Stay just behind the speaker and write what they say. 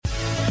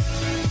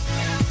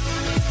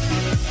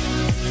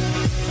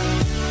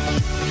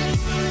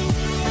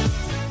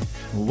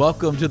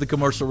Welcome to the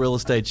Commercial Real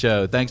Estate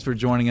Show. Thanks for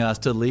joining us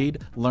to lead,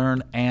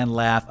 learn, and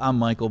laugh. I'm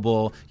Michael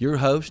Bull, your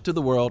host to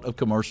the world of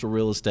commercial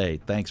real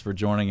estate. Thanks for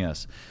joining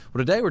us.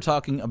 Well, today we're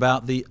talking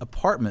about the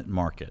apartment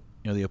market.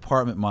 The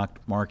apartment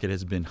market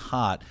has been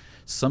hot.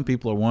 Some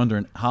people are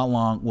wondering how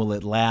long will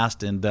it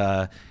last, and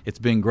it's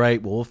been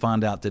great. Well, we'll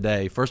find out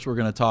today. First, we're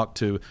going to talk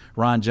to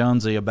Ron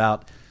Jonesy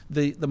about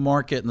the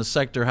market and the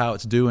sector, how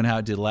it's doing, how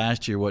it did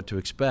last year, what to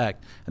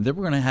expect. And then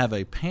we're going to have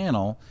a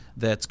panel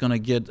that's going to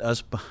get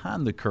us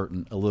behind the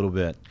curtain a little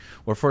bit.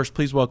 Well, first,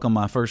 please welcome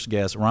my first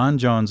guest, Ron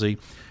Jonesy,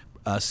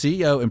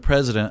 CEO and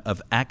president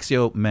of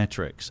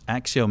Axiometrics.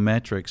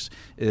 Axiometrics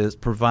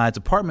provides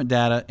apartment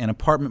data and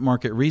apartment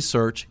market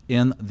research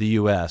in the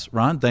U.S.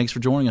 Ron, thanks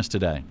for joining us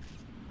today.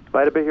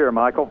 Glad to be here,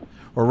 Michael.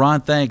 Well,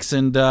 Ron, thanks.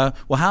 And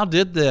how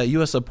did the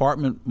U.S.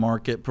 apartment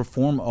market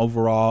perform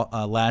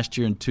overall last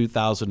year in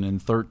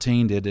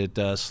 2013? Did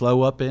it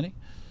slow up any?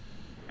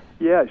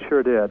 Yeah, it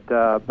sure did,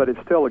 but it's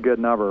still a good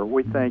number.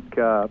 We think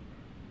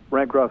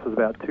rent growth is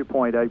about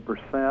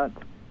 2.8%,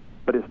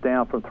 but it's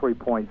down from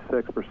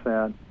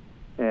 3.6%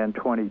 in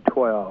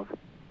 2012.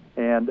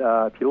 And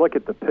if you look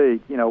at the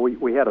peak,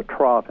 we had a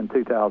trough in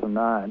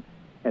 2009,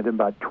 and then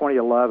by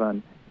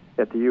 2011,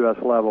 at the U.S.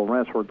 level,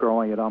 rents were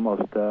growing at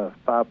almost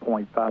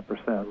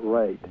 5.5%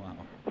 rate. Wow.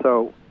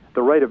 So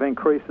the rate of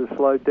increase has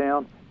slowed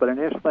down, but an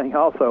interesting thing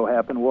also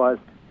happened was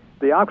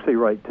the occupancy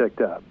rate ticked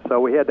up.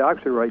 So we had the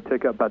occupancy rate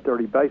tick up by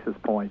 30 basis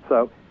points.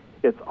 So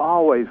it's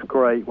always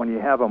great when you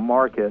have a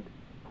market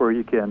where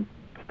you can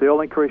still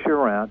increase your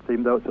rents,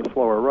 even though it's a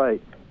slower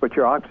rate, but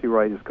your occupancy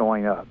rate is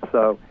going up.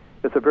 So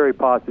it's a very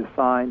positive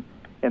sign.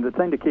 And the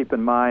thing to keep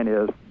in mind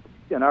is,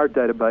 in our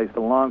database,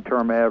 the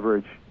long-term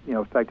average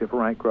effective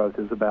rent growth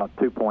is about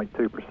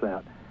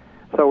 2.2%.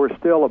 So we're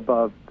still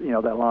above,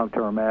 that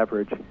long-term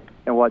average.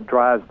 And what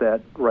drives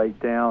that rate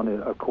down,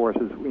 of course,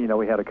 is,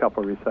 we had a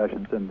couple of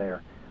recessions in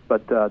there.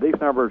 But these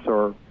numbers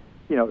are,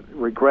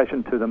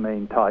 regression to the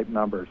mean type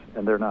numbers,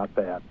 and they're not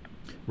bad.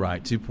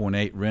 Right,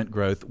 2.8 rent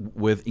growth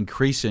with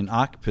increasing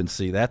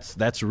occupancy.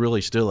 That's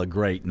really still a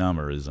great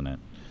number, isn't it?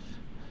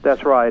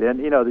 That's right. And,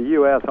 the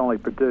U.S. only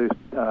produced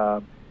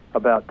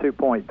about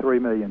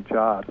 2.3 million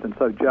jobs. And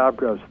so job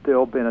growth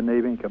still been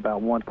anemic,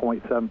 about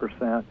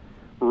 1.7%,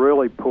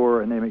 really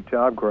poor anemic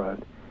job growth.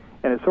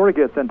 And it sort of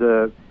gets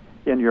into,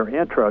 in your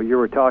intro, you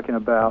were talking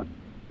about,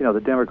 the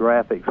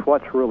demographics,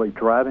 what's really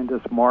driving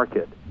this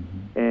market.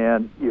 Mm-hmm.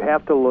 And you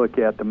have to look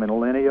at the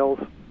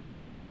millennials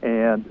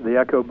and the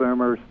echo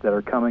boomers that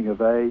are coming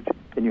of age,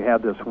 and you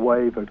have this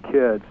wave of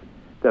kids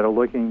that are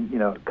looking,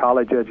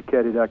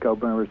 college-educated echo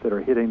boomers that are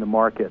hitting the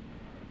market.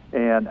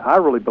 And I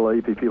really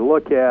believe if you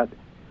look at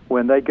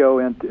when they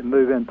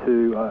move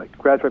into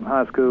graduate from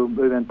high school,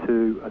 move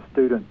into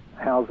student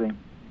housing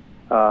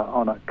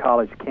on a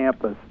college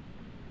campus,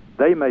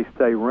 they may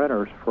stay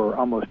renters for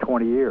almost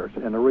 20 years.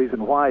 And the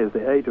reason why is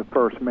the age of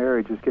first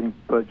marriage is getting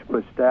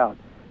pushed out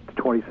to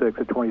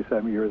 26 or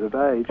 27 years of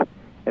age,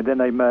 and then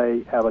they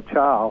may have a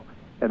child,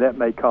 and that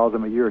may cause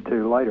them a year or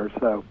two later.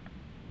 So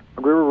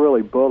we were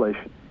really bullish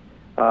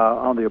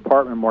on the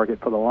apartment market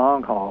for the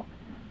long haul.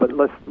 But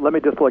let me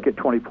just look at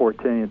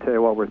 2014 and tell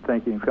you what we're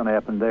thinking is going to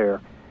happen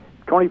there.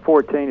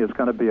 2014 is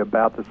going to be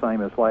about the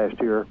same as last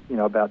year,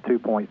 about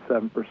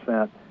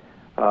 2.7%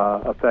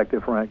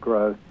 effective rent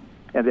growth.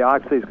 And the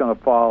occupancy is going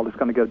to fall. It's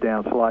going to go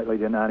down slightly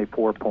to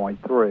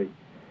 94.3.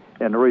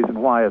 And the reason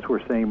why is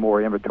we're seeing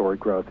more inventory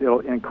growth. It'll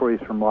increase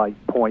from like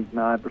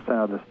 0.9%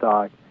 of the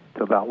stock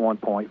to about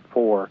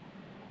 1.4.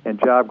 And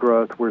job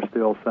growth, we're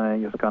still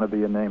saying is going to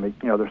be anemic.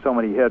 There's so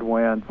many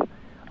headwinds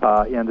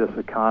in this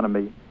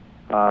economy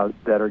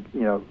that are,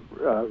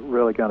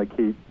 really going to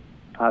keep,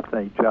 I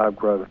think, job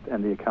growth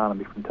and the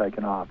economy from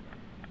taking off.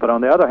 But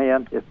on the other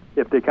hand,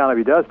 if the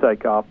economy does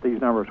take off, these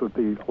numbers would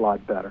be a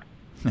lot better.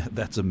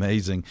 That's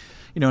amazing.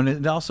 And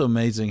it's also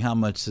amazing how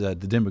much the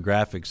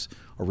demographics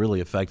are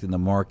really affecting the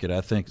market.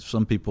 I think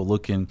some people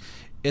looking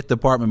at the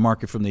apartment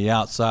market from the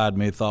outside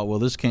may have thought, well,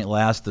 this can't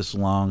last this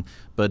long.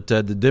 But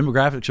the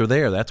demographics are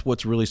there. That's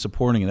what's really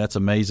supporting it. That's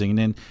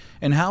amazing.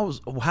 And how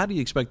do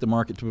you expect the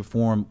market to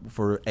perform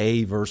for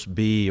A versus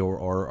B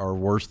or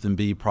worse than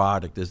B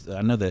product?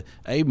 I know the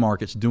A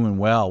market's doing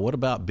well. What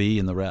about B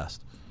and the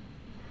rest?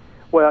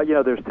 Well,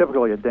 there's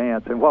typically a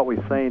dance. And what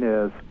we've seen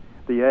is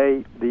the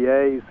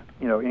A's,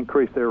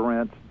 increase their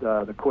rents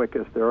the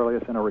quickest, the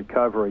earliest in a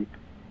recovery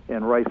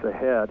and race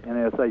ahead. And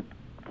as they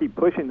keep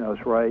pushing those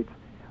rates,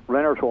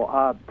 renters will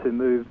opt to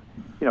move,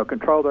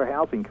 control their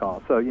housing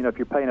costs. So, if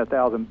you're paying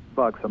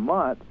 $1,000 a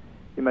month,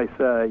 you may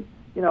say,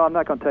 I'm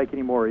not going to take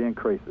any more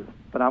increases,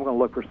 but I'm going to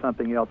look for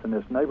something else in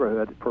this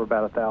neighborhood for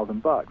about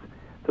 $1,000.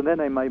 So then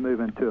they may move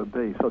into a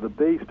B. So the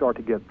B's start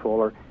to get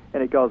fuller,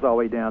 and it goes all the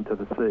way down to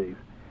the C's.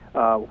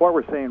 What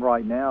we're seeing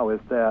right now is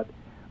that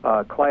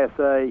Class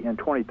A in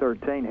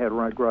 2013 had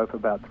rent growth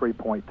about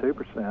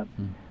 3.2%,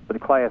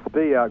 but Class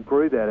B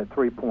outgrew that at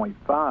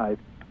 3.5%,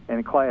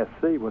 and Class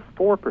C was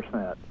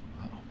 4%.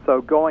 So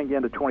going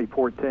into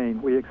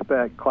 2014, we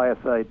expect Class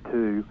A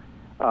to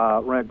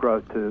rent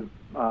growth to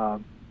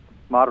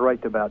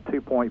moderate to about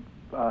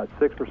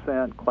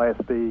 2.6%, Class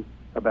B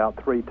about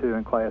 3.2,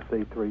 and Class C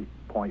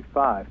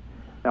 3.5.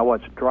 Now,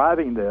 what's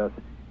driving this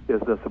is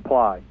the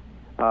supply.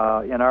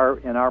 In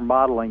our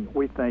modeling,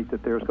 we think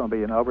that there's going to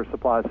be an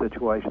oversupply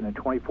situation in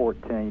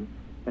 2014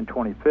 and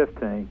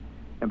 2015,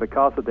 and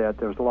because of that,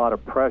 there's a lot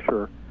of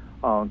pressure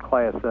on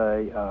Class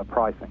A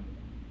pricing.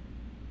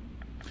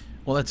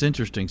 Well, that's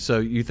interesting. So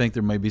you think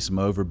there may be some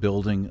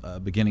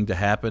overbuilding beginning to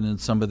happen in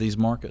some of these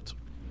markets?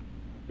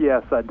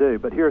 Yes, I do.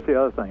 But here's the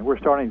other thing. We're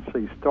starting to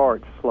see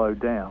starts slow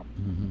down.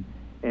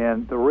 Mm-hmm.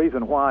 And the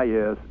reason why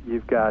is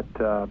you've got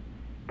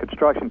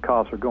construction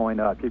costs are going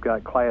up. You've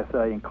got Class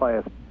A and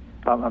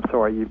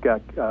you've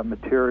got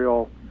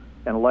material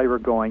and labor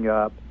going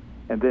up.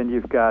 And then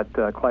you've got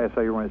Class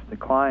A rents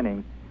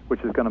declining,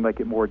 which is going to make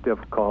it more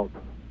difficult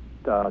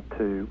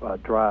to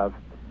drive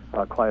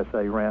Class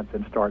A rents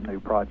and start new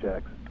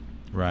projects.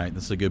 Right,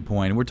 that's a good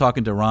point. And we're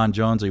talking to Ron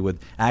Jonesy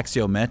with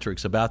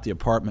Axiometrics about the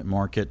apartment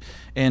market.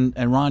 And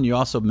Ron, you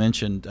also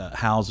mentioned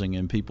housing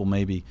and people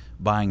maybe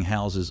buying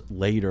houses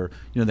later.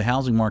 You know, the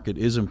housing market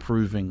is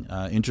improving.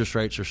 Interest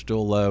rates are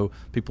still low.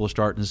 People are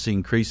starting to see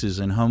increases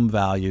in home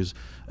values.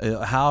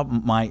 How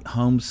might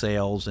home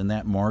sales in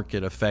that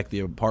market affect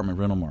the apartment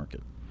rental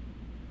market?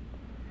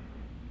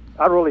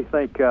 I really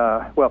think,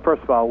 well,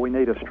 first of all, we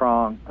need a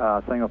strong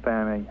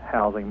single-family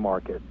housing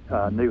market.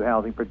 New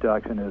housing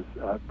production is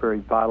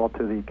very vital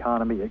to the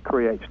economy. It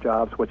creates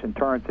jobs, which in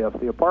turn helps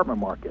the apartment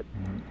market.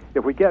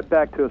 If we get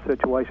back to a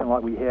situation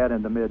like we had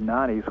in the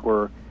mid-'90s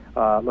where,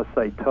 let's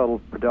say, total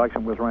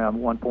production was around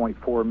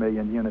 1.4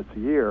 million units a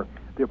year,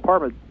 the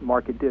apartment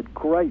market did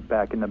great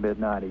back in the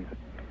mid-'90s.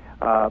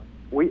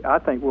 I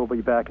think we'll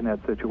be back in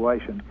that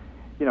situation.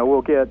 You know,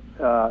 we'll get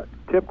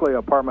typically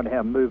apartment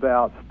have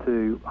move-outs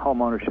to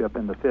home ownership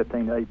in the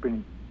 15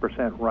 to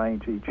 18%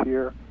 range each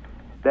year.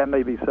 That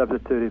may be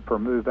substituted for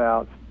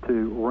move-outs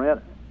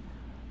to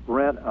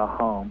rent a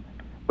home,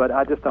 but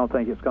I just don't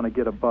think it's going to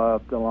get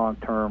above the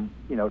long-term,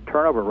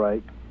 turnover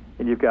rate.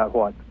 And you've got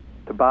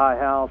to buy a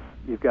house,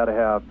 you've got to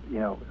have,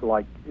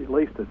 like at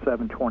least a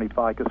 720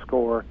 FICO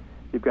score.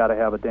 You've got to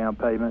have a down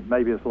payment,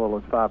 maybe as little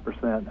as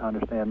 5%. I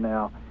understand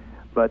now,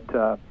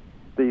 but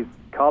these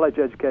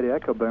college-educated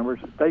echo boomers,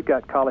 they've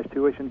got college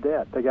tuition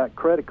debt. They got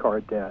credit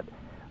card debt.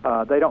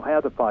 They don't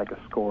have the FICO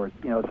scores.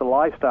 It's a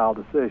lifestyle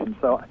decision.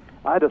 So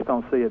I just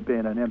don't see it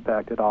being an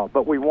impact at all.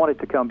 But we want it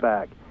to come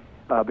back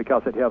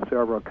because it helps the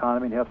overall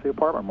economy and helps the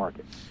apartment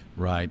market.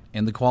 Right.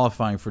 And the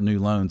qualifying for new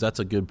loans, that's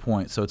a good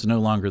point. So it's no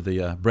longer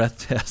the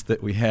breath test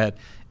that we had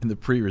in the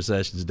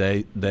pre-recession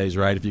days,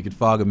 right? If you could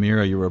fog a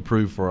mirror, you were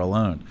approved for a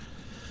loan.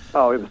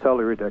 Oh, it was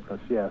totally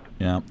ridiculous, yes.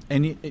 Yeah.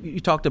 And you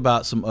talked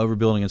about some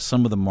overbuilding in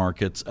some of the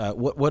markets.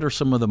 What are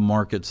some of the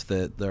markets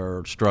that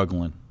are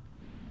struggling?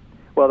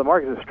 Well, the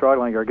markets that are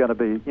struggling are going to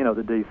be,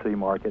 the D.C.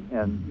 market,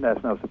 and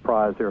that's no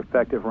surprise. Their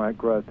effective rent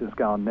growth has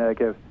gone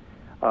negative.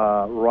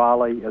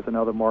 Raleigh is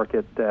another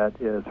market that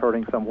is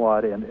hurting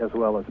somewhat, and as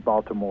well as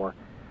Baltimore.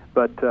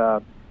 But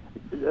the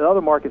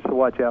other markets to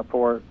watch out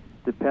for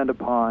depend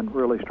upon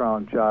really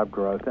strong job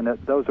growth, and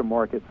those are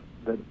markets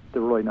that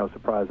they're really no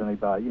surprise to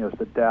anybody. It's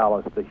the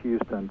Dallas, the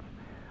Houstons,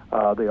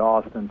 the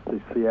Austins, the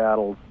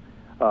Seattles,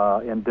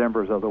 and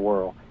Denvers of the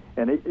world.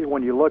 And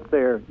when you look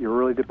there, you're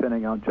really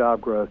depending on job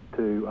growth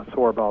to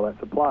absorb all that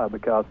supply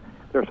because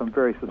there's some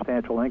very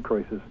substantial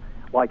increases.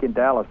 Like in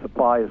Dallas,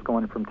 supply is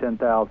going from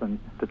 10,000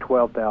 to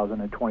 12,000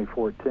 in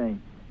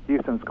 2014.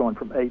 Houston's going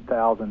from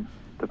 8,000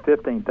 to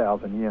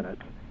 15,000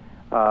 units.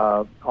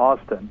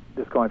 Austin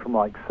is going from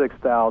like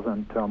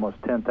 6,000 to almost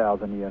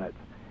 10,000 units.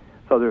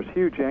 So there's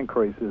huge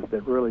increases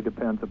that really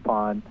depends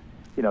upon,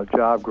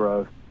 job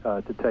growth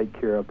to take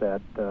care of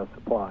that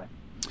supply.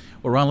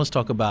 Well, Ron, let's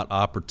talk about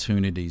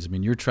opportunities. I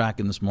mean, you're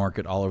tracking this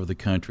market all over the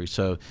country.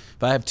 So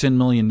if I have $10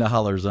 million,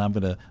 I'm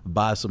going to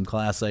buy some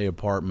Class A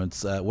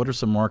apartments. What are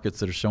some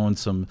markets that are showing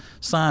some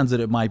signs that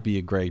it might be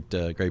a great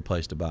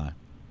place to buy?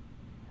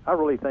 I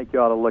really think you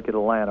ought to look at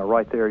Atlanta,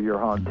 right there, your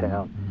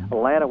hometown. Mm-hmm.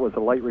 Atlanta was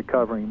a late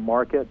recovering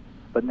market,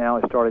 but now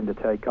it's starting to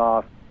take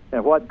off.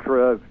 And what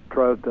drove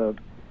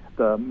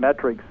the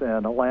metrics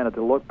in Atlanta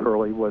to look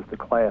pearly was the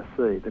Class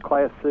C. The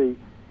Class C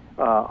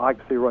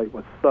occupancy rate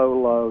was so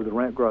low, the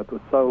rent growth was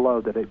so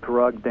low that it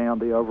dragged down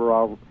the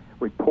overall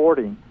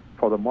reporting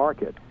for the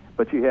market.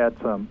 But you had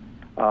some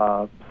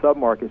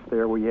sub-markets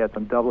there where you had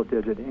some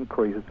double-digit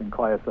increases in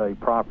Class A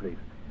properties.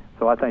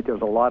 So I think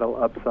there's a lot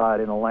of upside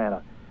in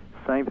Atlanta.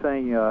 Same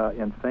thing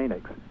in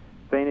Phoenix.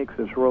 Phoenix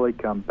has really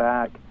come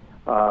back.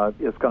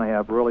 It's going to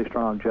have really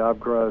strong job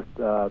growth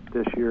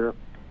this year.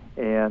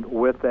 And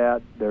with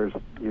that, there's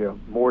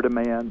more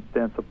demand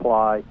than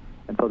supply,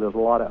 and so there's a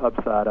lot of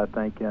upside, I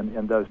think,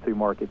 in those two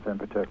markets in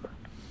particular.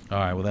 All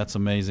right, well, that's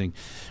amazing.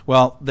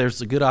 Well,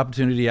 there's a good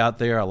opportunity out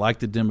there. I like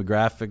the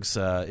demographics.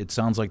 It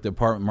sounds like the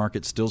apartment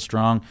market's still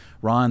strong.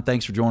 Ron,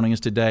 thanks for joining us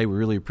today. We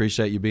really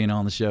appreciate you being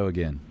on the show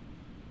again.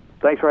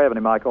 Thanks for having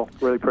me, Michael.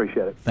 Really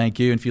appreciate it. Thank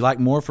you. And if you'd like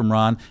more from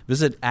Ron,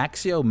 visit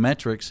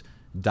Axiometrics.com.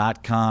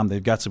 BullRealty.com.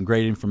 They've got some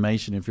great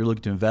information. If you're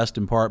looking to invest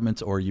in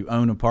apartments or you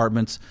own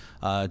apartments,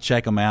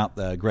 check them out.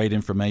 Great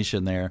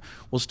information there.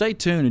 Well, stay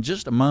tuned. In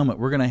just a moment,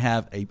 we're going to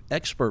have an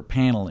expert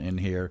panel in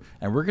here,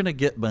 and we're going to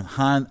get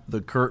behind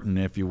the curtain,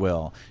 if you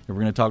will. And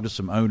we're going to talk to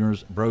some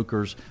owners,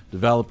 brokers,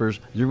 developers.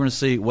 You're going to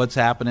see what's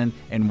happening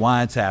and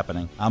why it's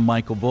happening. I'm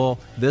Michael Bull.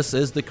 This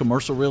is the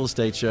Commercial Real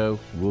Estate Show.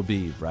 We'll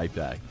be right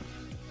back.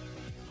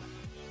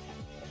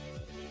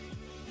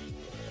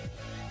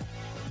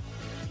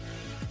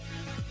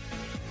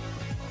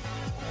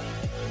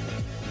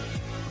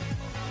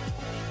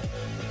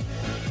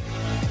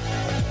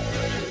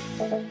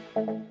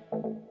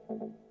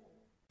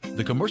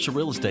 The Commercial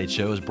Real Estate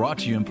Show is brought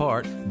to you in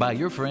part by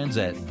your friends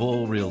at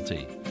Bull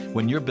Realty.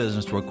 When your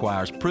business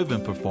requires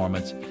proven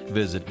performance,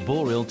 visit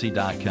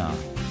BullRealty.com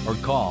or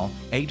call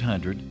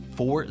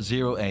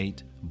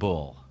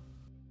 800-408-BULL.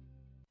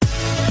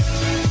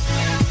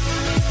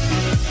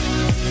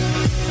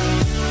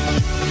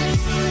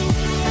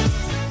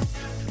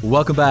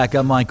 Welcome back.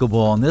 I'm Michael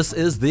Bull, and this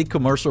is the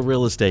Commercial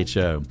Real Estate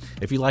Show.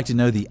 If you'd like to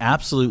know the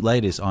absolute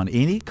latest on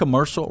any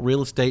commercial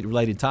real estate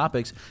related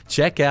topics,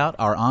 check out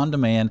our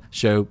on-demand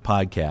show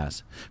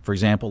podcast. For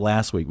example,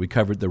 last week we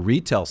covered the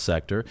retail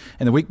sector,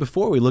 and the week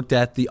before we looked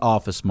at the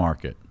office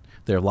market.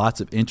 There are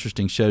lots of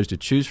interesting shows to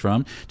choose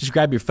from. Just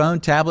grab your phone,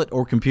 tablet,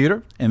 or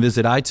computer and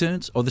visit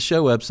iTunes or the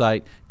show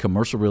website,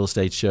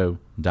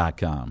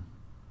 commercialrealestateshow.com.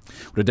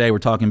 Today we're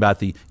talking about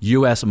the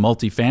U.S.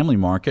 multifamily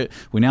market.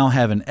 We now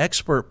have an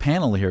expert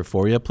panel here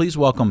for you. Please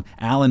welcome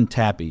Alan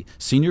Tappy,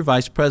 Senior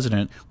Vice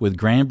President with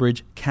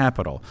Grandbridge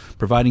Capital,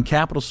 providing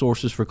capital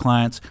sources for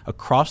clients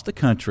across the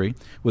country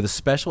with a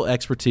special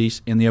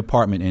expertise in the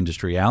apartment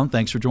industry. Alan,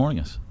 thanks for joining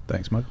us.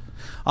 Thanks, Mike.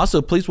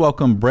 Also, please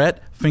welcome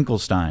Brett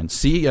Finkelstein,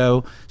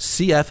 CEO,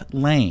 CF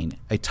Lane,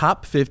 a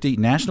top 50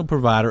 national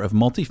provider of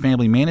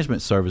multifamily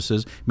management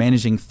services,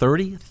 managing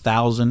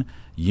 30,000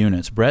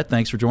 units. Brett,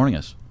 thanks for joining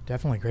us.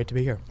 Definitely. Great to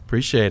be here.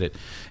 Appreciate it.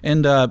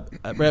 And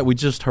Brett, we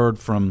just heard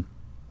from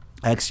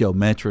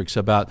Axiometrics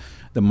about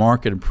the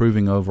market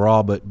improving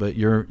overall, but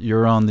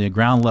you're on the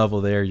ground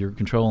level there. You're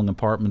controlling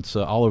apartments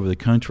all over the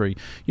country.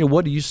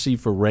 What do you see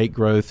for rate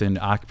growth and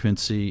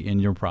occupancy in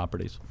your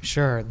properties?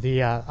 Sure.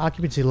 The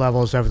occupancy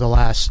levels over the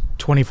last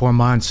 24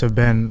 months have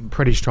been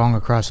pretty strong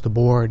across the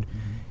board.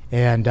 Mm-hmm.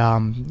 And,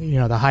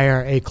 the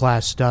higher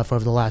A-class stuff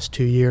over the last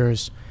 2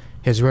 years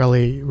has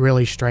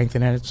really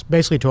strengthened. And it's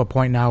basically to a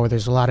point now where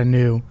there's a lot of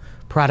new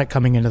product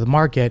coming into the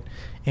market,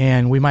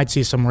 and we might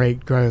see some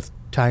rate growth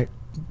kind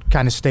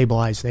of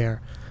stabilize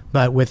there.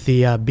 But with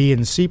the B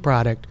and C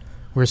product,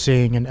 we're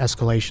seeing an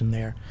escalation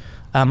there.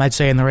 I'd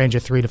say in the range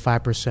of 3 to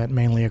 5%,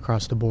 mainly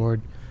across the board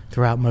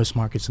throughout most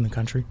markets in the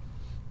country.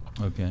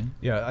 Okay.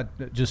 Yeah,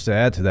 just to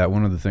add to that,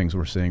 one of the things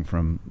we're seeing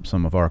from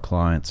some of our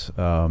clients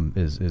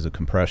is a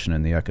compression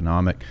in the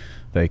economic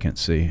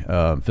vacancy.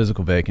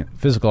 Physical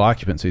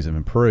occupancies have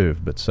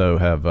improved, but so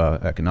have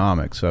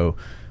economic. So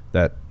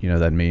that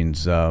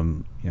means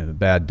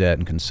bad debt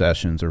and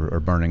concessions are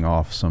burning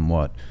off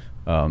somewhat.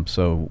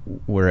 So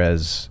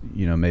whereas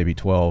maybe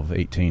 12,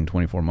 18,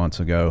 24 months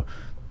ago,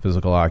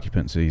 physical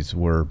occupancies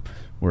were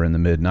in the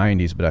mid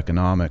 90s, but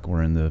economic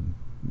were in the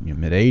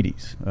mid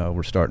 80s.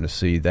 We're starting to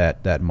see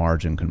that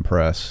margin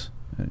compress,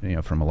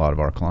 from a lot of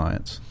our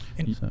clients.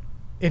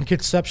 And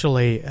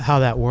conceptually, how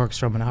that works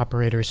from an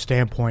operator's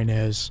standpoint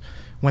is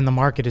when the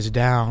market is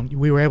down,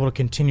 we were able to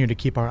continue to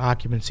keep our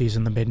occupancies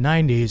in the mid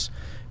 90s,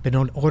 but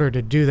in order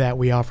to do that,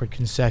 we offered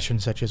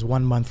concessions such as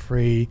 1 month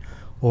free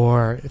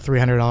or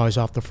 $300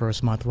 off the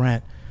first month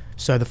rent.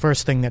 So the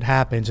first thing that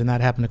happens, and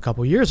that happened a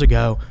couple years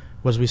ago,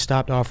 was we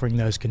stopped offering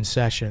those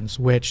concessions,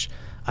 which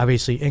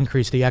obviously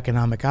increased the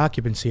economic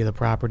occupancy of the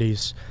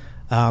properties,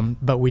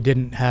 but we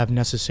didn't have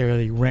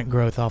necessarily rent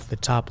growth off the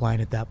top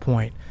line at that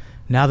point.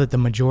 Now that the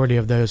majority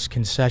of those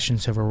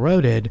concessions have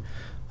eroded,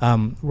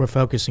 we're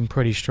focusing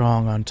pretty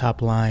strong on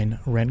top line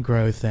rent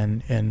growth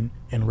and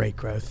rate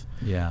growth.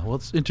 Yeah, well,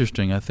 it's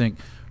interesting. I think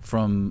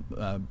from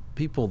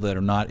people that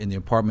are not in the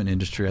apartment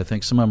industry, I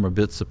think some of them are a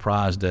bit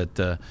surprised at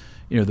the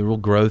real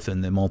growth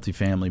in the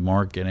multifamily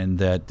market, and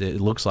that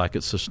it looks like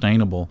it's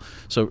sustainable.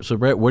 So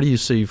Brett, what do you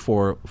see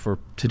for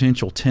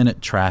potential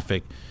tenant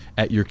traffic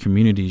at your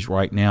communities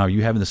right now? Are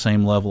you having the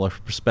same level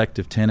of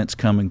prospective tenants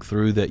coming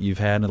through that you've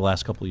had in the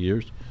last couple of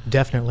years?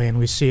 Definitely, and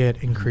we see it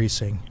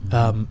increasing.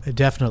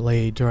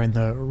 Definitely during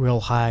the real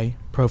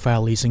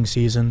high-profile leasing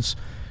seasons,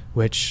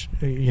 which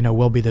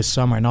will be this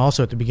summer, and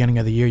also at the beginning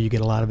of the year, you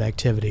get a lot of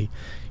activity.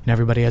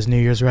 Everybody has New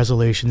Year's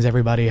resolutions.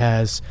 Everybody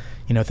has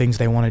things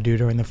they want to do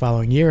during the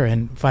following year,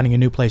 and finding a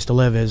new place to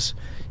live is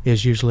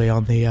usually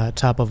on the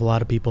top of a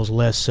lot of people's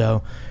lists.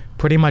 So,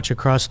 pretty much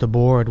across the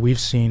board, we've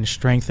seen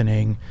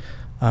strengthening.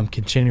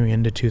 Continuing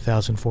into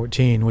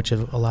 2014, which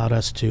have allowed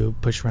us to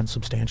push rent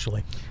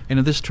substantially. And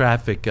in this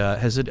traffic,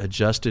 has it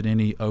adjusted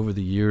any over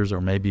the years,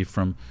 or maybe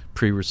from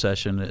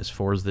pre-recession, as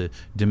far as the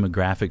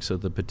demographics of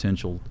the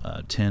potential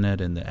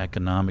tenant and the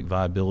economic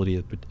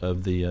viability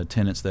of the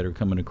tenants that are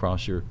coming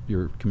across your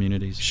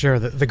communities? Sure.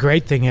 The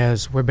great thing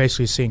is we're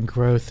basically seeing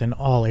growth in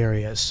all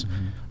areas.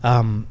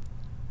 Mm-hmm.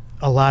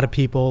 A lot of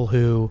people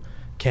who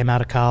came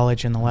out of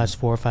college in the last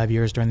 4 or 5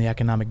 years during the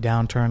economic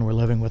downturn. We're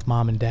living with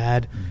mom and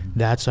dad.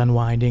 That's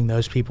unwinding.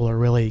 Those people are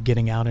really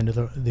getting out into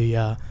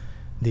the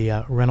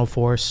rental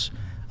force.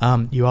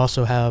 You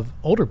also have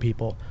older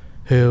people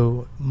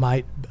who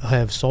might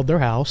have sold their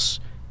house,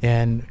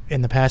 and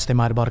in the past they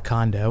might have bought a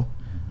condo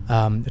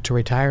to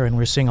retire, and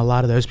we're seeing a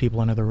lot of those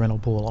people into the rental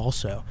pool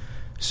also.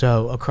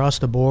 So across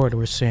the board,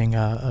 we're seeing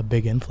a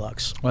big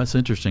influx. Well, that's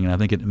interesting, and I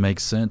think it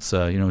makes sense.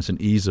 It's an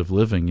ease of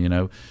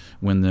living.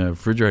 When the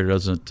refrigerator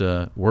doesn't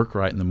work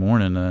right in the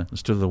morning,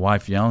 instead of the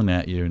wife yelling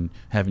at you and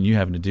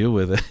having to deal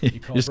with it, you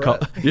just call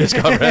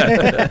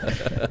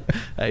Brad.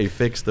 Hey,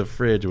 fix the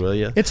fridge, will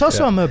you? It's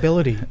also a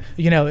mobility.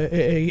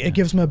 It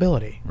gives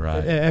mobility.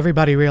 Right.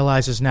 Everybody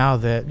realizes now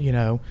that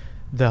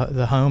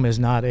the home is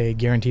not a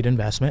guaranteed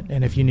investment,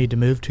 and if you need to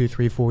move 2,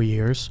 3, 4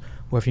 years,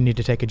 or if you need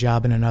to take a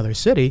job in another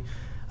city,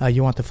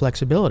 you want the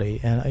flexibility.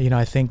 And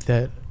I think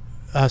that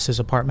us as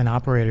apartment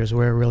operators,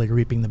 we're really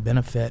reaping the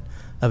benefit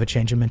of a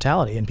change in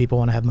mentality, and people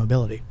want to have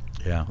mobility.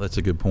 Yeah, that's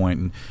a good point.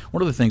 And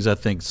one of the things I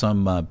think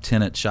some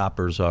tenant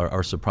shoppers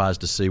are surprised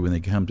to see when they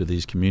come to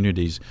these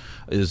communities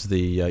is the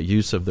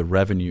use of the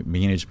revenue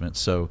management.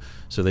 So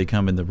they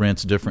come in, the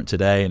rent's different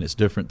today and it's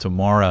different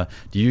tomorrow.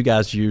 Do you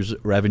guys use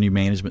revenue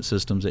management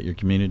systems at your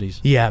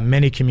communities? Yeah,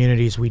 many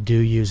communities we do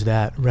use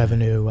that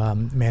revenue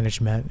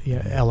management.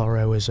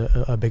 LRO is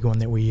a big one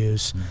that we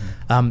use.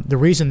 The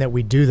reason that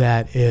we do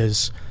that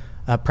is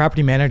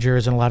property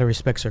managers in a lot of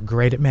respects are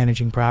great at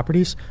managing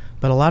properties,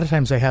 but a lot of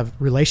times they have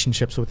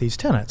relationships with these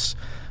tenants.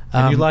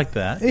 And you like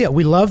that? Yeah,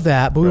 we love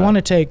that, but we want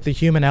to take the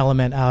human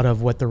element out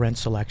of what the rent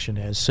selection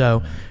is.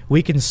 So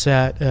we can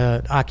set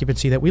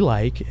occupancy that we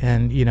like,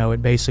 and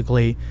it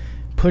basically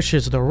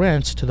pushes the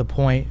rents to the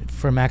point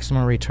for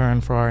maximum return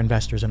for our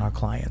investors and our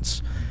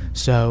clients.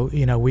 So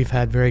we've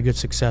had very good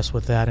success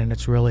with that, and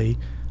it's really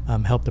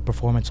helped the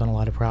performance on a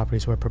lot of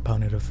properties. We're a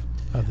proponent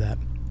of that.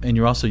 And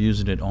you're also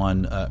using it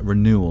on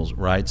renewals,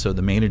 right? So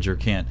the manager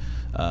can't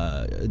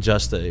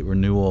adjust the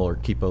renewal or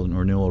keep a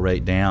renewal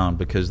rate down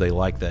because they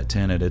like that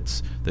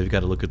tenant. They've got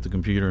to look at the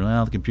computer.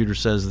 Well, the computer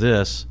says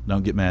this.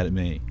 Don't get mad at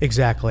me.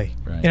 Exactly.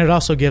 Right. And it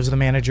also gives the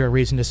manager a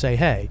reason to say,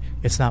 hey,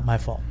 it's not my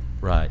fault.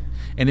 Right.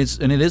 And it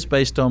is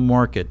based on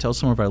market. Tell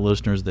some of our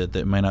listeners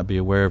that may not be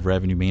aware of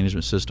revenue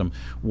management system.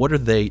 What are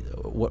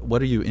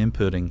you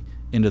inputting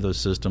into those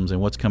systems, and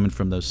what's coming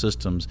from those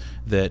systems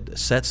that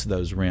sets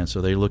those rents?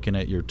 Are they looking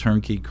at your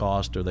turnkey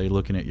cost? Are they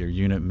looking at your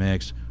unit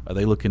mix? Are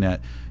they looking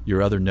at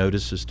your other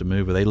notices to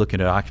move? Are they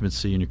looking at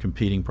occupancy in your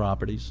competing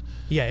properties?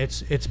 Yeah,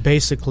 it's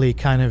basically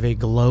kind of a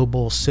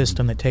global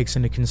system that takes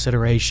into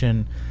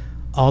consideration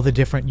all the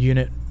different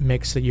unit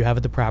mix that you have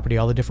at the property,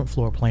 all the different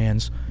floor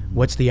plans.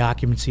 What's the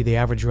occupancy, the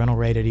average rental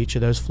rate at each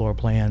of those floor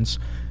plans?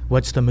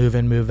 What's the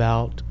move-in,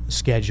 move-out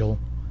schedule?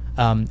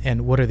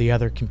 And what are the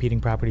other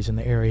competing properties in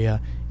the area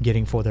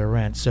getting for their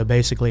rent? So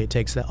basically it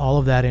takes all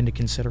of that into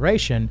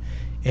consideration,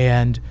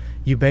 and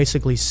you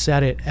basically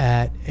set it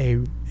at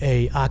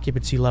a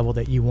occupancy level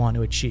that you want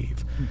to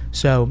achieve.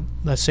 So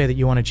let's say that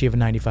you want to achieve a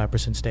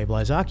 95%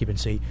 stabilized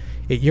occupancy.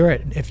 If you're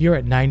at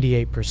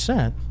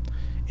 98%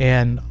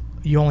 and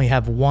you only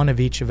have one of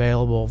each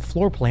available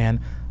floor plan,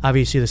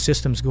 obviously the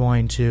system's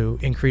going to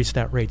increase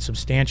that rate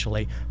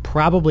substantially,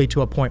 probably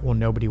to a point where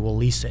nobody will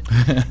lease it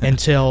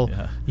until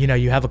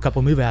you have a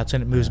couple move-outs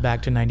and it moves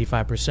back to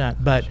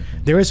 95%. But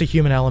there is a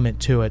human element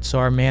to it. So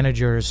our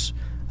managers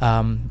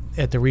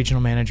at the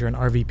regional manager and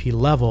RVP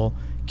level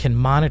can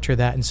monitor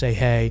that and say,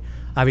 hey,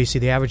 obviously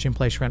the average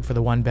in-place rent for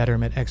the one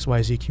bedroom at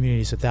XYZ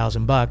community is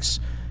 $1,000.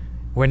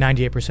 We're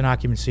 98%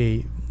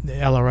 occupancy. The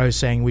LRO is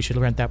saying we should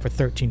rent that for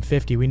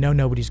 $1,350. We know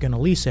nobody's going to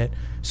lease it,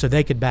 so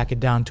they could back it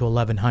down to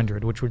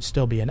 $1,100, which would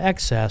still be an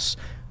excess,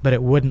 but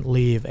it wouldn't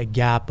leave a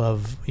gap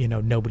of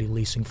nobody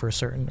leasing for a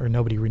certain or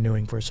nobody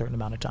renewing for a certain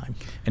amount of time.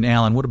 And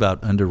Alan, what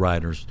about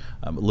underwriters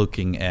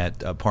looking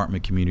at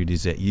apartment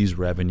communities that use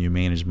revenue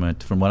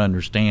management? From what I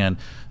understand,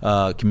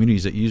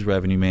 communities that use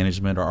revenue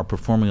management are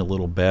performing a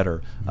little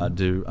better.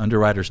 Do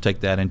underwriters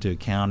take that into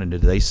account, and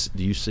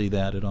do you see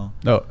that at all?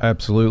 Oh,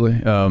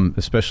 absolutely,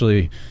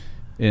 especially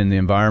in the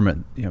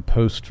environment,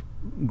 post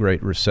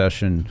Great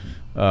Recession.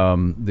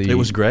 It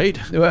was great.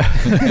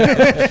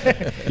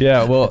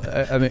 Yeah, well,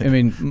 I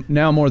mean,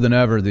 now more than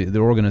ever, the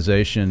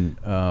organization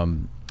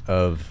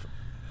of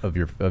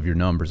your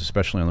numbers,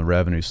 especially on the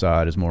revenue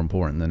side, is more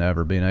important than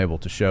ever. Being able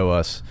to show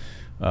us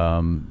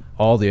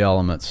all the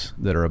elements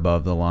that are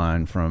above the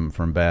line,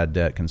 from bad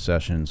debt,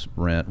 concessions,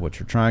 rent, what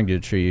you're trying to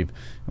achieve,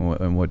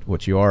 and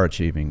what you are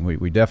achieving.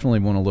 We definitely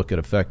want to look at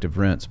effective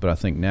rents, but I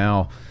think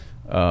now,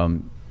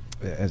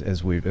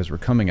 as we're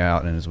coming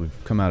out and as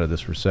we've come out of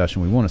this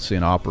recession, we want to see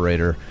an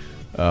operator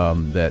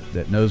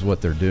that knows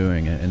what they're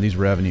doing, and these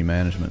revenue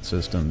management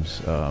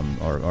systems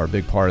are a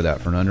big part of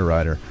that for an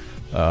underwriter.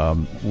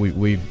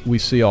 We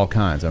see all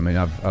kinds. I mean,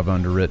 I've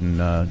underwritten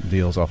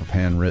deals off of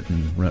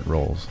handwritten rent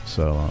rolls.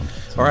 So, all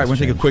right, we're going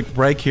to take a quick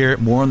break here.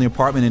 More on the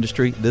apartment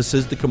industry. This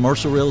is the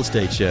Commercial Real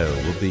Estate Show.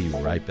 We'll be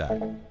right back.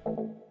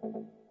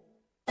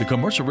 The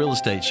Commercial Real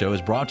Estate Show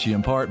is brought to you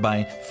in part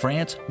by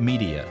France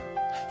Media.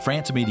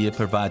 France Media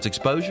provides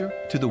exposure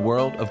to the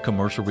world of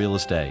commercial real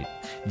estate.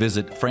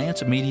 Visit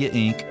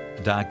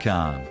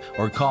francemediainc.com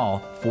or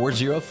call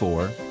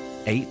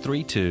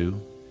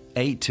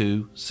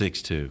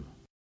 404-832-8262.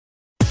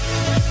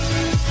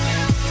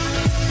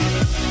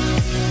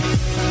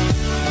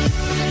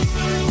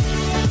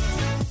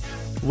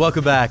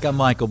 Welcome back. I'm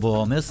Michael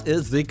Bull, and this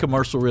is the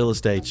Commercial Real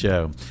Estate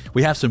Show.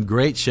 We have some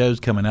great shows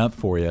coming up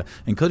for you,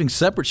 including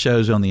separate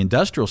shows on the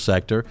industrial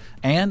sector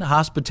and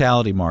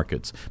hospitality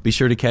markets. Be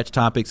sure to catch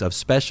topics of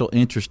special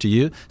interest to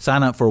you.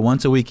 Sign up for a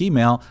once-a-week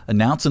email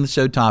announcing the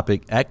show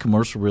topic at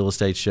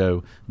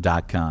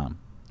commercialrealestateshow.com.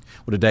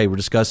 Well, today we're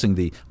discussing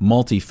the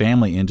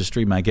multifamily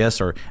industry. My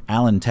guests are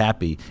Alan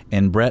Tappy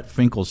and Brett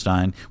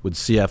Finkelstein with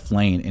CF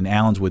Lane, and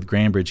Alan's with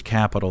Grandbridge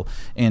Capital.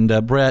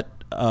 And Brett,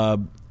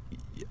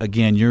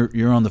 again,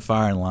 you're on the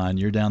firing line.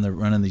 You're down there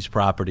running these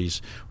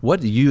properties. What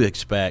do you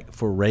expect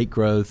for rate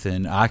growth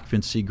and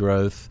occupancy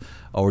growth,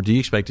 or do you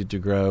expect it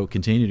to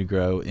continue to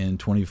grow in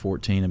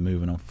 2014 and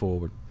moving on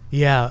forward?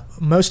 Yeah,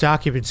 most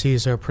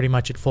occupancies are pretty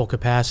much at full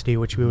capacity,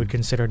 which we would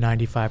consider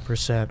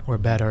 95% or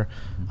better.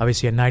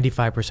 Obviously, a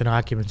 95%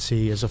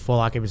 occupancy is a full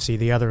occupancy.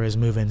 The other is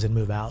move-ins and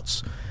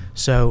move-outs.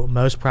 So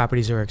most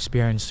properties are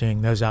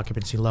experiencing those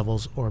occupancy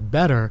levels or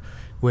better,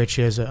 which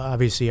is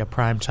obviously a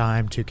prime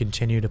time to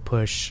continue to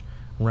push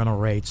rental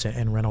rates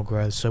and rental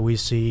growth. So we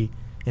see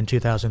in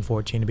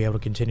 2014 to be able to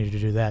continue to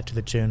do that to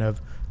the tune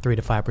of 3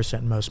 to 5%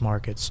 in most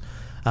markets.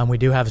 We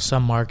do have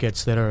some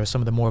markets that are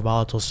some of the more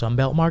volatile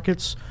Sunbelt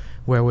markets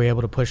where we're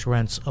able to push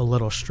rents a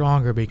little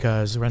stronger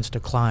because rents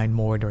decline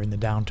more during the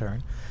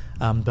downturn.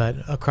 But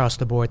across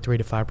the board, 3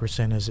 to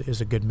 5%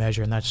 is a good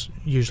measure, and that's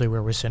usually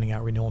where we're sending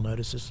out renewal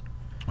notices.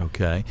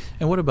 Okay.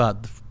 And what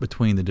about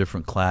between the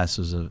different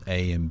classes of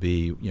A and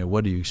B?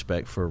 What do you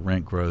expect for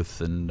rent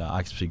growth and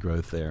occupancy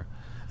growth there?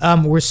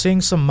 We're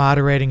seeing some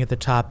moderating at the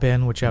top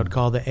end, which I would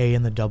call the A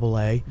and the double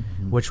A,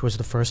 which was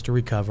the first to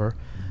recover.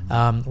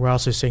 We're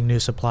also seeing new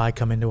supply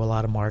come into a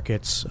lot of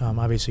markets.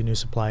 Obviously, new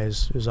supply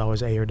is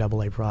always A or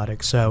double A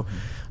product. So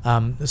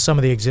some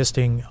of the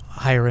existing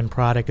higher-end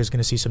product is going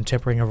to see some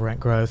tempering of rent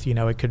growth.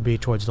 It could be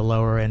towards the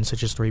lower end,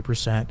 such as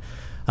 3%.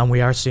 We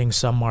are seeing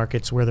some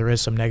markets where there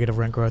is some negative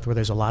rent growth, where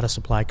there's a lot of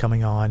supply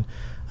coming on,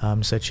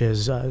 such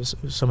as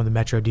some of the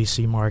Metro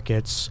D.C.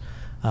 markets,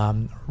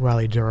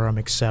 Raleigh, Durham,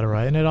 et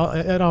cetera. And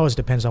it always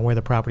depends on where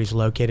the property is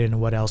located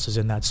and what else is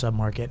in that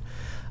submarket.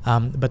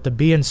 But the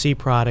B and C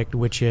product,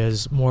 which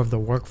is more of the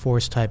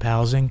workforce type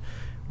housing,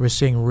 we're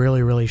seeing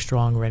really, really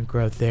strong rent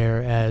growth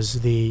there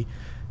as the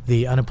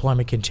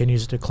unemployment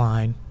continues to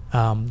decline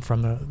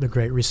from the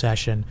Great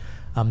Recession.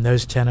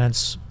 Those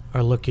tenants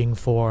are looking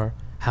for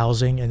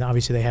housing, and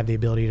obviously they have the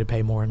ability to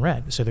pay more in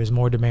rent. So there's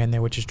more demand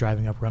there, which is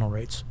driving up rental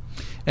rates.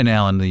 And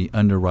Alan, the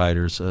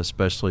underwriters,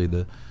 especially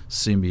the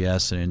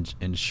CMBS and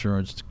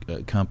insurance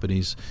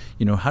companies,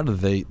 how do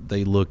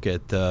they look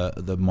at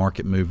the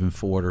market moving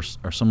forward?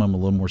 Are some of them a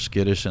little more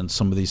skittish in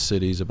some of these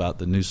cities about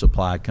the new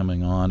supply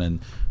coming on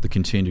and the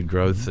continued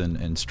growth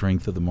and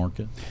strength of the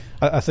market?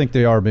 I think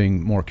they are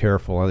being more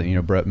careful. I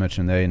think, Brett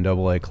mentioned the A and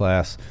double A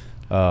class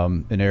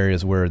in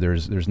areas where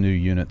there's new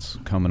units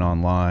coming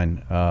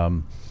online.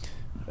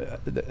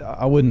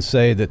 I wouldn't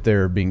say that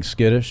they're being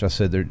skittish.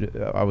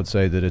 I would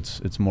say that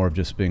it's more of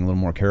just being a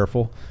little more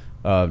careful,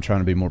 trying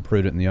to be more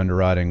prudent in the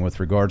underwriting with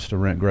regards to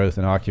rent growth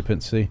and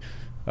occupancy.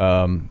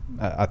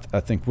 I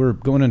think we're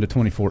going into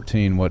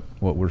 2014. What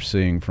we're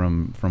seeing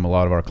from a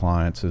lot of our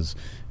clients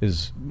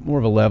is more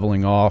of a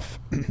leveling off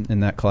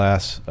in that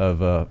class of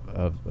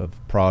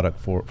product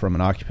from an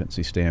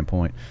occupancy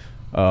standpoint.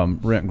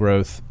 Rent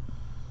growth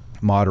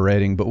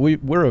moderating, but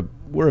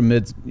we're a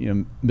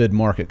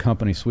mid-market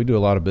company, so we do a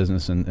lot of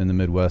business in the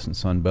Midwest and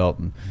Sun Belt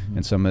and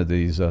some of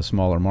these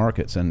smaller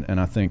markets, and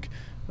I think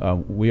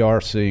we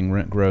are seeing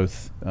rent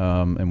growth,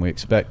 and we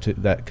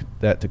expect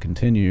that to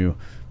continue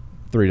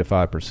 3 to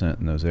 5%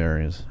 in those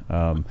areas.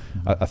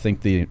 I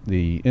think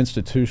the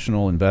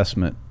institutional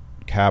investment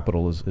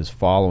capital is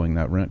following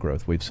that rent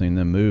growth. We've seen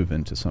them move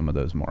into some of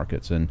those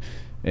markets, and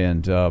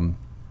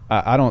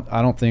I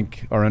don't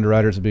think our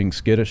underwriters are being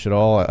skittish at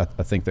all. I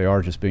think they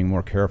are just being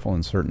more careful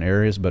in certain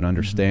areas, but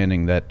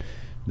understanding that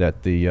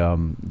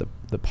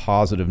the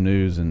positive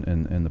news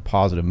and the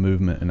positive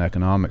movement in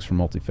economics for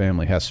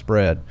multifamily has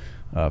spread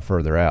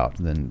further out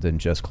than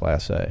just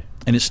Class A.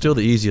 And it's still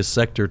the easiest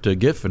sector to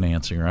get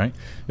financing, right?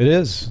 It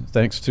is,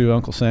 thanks to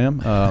Uncle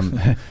Sam.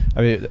 I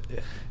mean,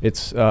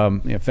 it's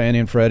Fannie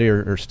and Freddie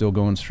are still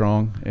going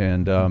strong,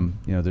 and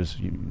there's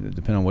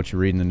depending on what you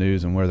read in the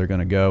news and where they're going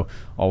to go.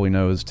 All we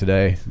know is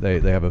today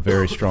they have a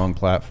very strong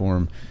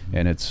platform,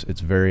 and it's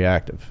very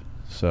active.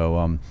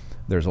 So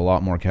there's a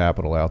lot more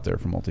capital out there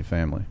for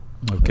multifamily.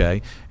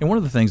 Okay, and one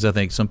of the things I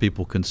think some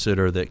people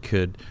consider that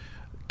could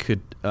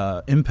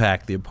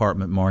impact the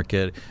apartment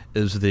market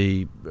is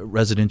the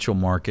residential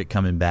market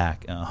coming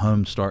back,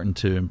 homes starting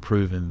to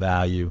improve in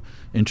value,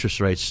 interest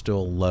rates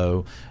still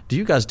low. Do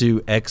you guys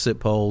do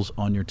exit polls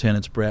on your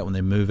tenants, Brett, when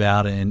they move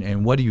out?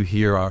 And what do you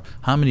hear?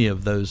 How many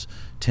of those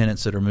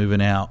tenants that are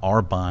moving out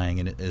are buying?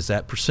 And is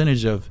that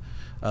percentage of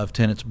of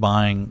tenants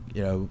buying,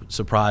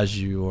 surprise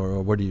you,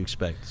 or what do you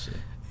expect to see?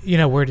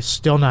 We're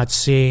still not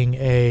seeing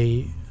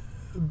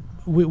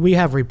we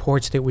have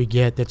reports that we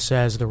get that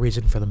says the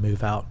reason for the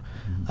move out.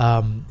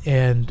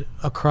 And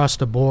across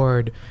the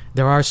board,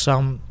 there are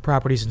some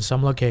properties in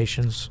some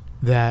locations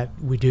that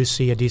we do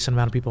see a decent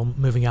amount of people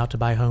moving out to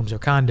buy homes or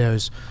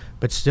condos,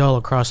 but still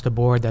across the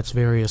board, that's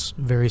very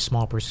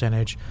small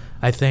percentage.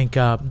 I think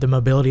the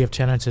mobility of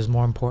tenants is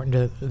more important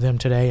to them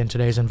today in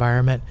today's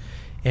environment,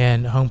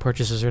 and home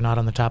purchases are not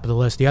on the top of the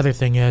list. The other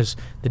thing is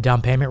the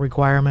down payment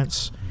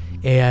requirements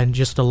and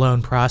just the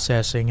loan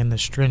processing and the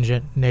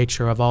stringent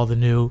nature of all the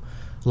new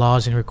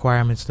laws and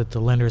requirements that the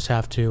lenders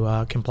have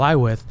to comply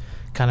with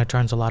kind of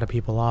turns a lot of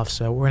people off.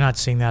 So we're not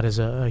seeing that as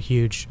a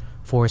huge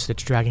force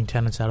that's dragging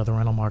tenants out of the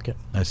rental market.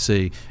 I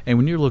see. And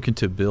when you're looking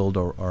to build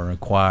or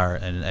acquire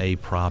an A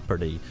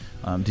property,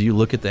 do you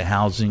look at the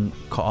housing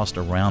cost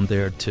around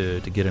there to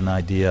get an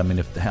idea? I mean,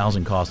 if the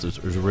housing cost is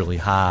really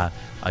high,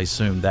 I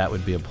assume that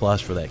would be a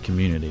plus for that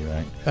community,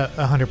 right?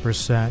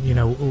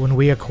 100%. When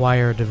we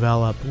acquire or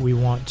develop, we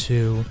want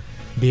to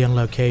be in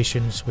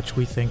locations which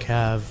we think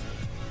have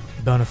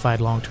bona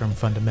fide long-term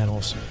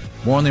fundamentals.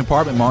 More on the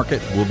apartment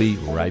market. We'll be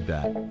right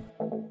back.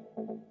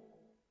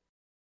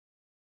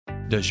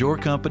 Does your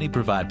company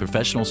provide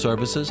professional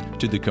services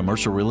to the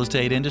commercial real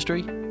estate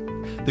industry?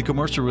 The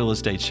Commercial Real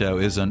Estate Show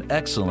is an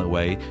excellent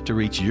way to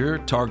reach your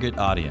target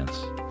audience.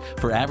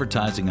 For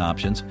advertising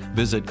options,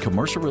 visit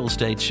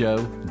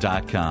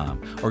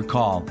commercialrealestateshow.com or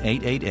call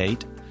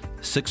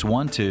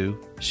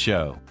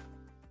 888-612-SHOW.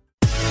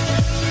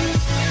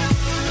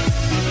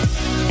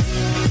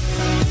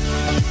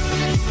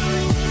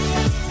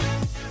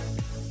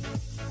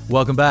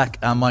 Welcome back.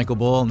 I'm Michael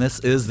Bull, and this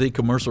is the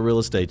Commercial Real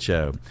Estate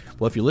Show.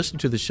 Well, if you're listening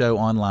to the show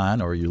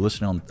online or you're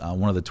listening on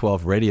one of the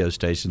 12 radio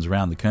stations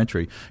around the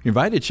country, you're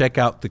invited to check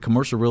out the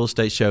Commercial Real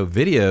Estate Show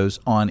videos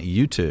on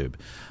YouTube.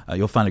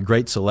 You'll find a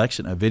great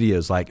selection of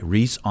videos like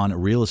Reese on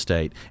Real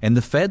Estate and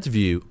the Fed's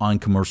View on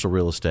commercial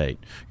real estate.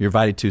 You're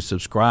invited to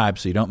subscribe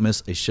so you don't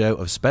miss a show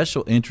of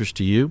special interest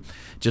to you.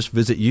 Just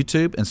visit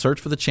YouTube and search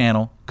for the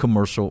channel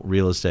Commercial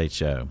Real Estate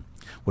Show.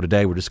 Well,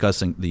 today we're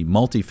discussing the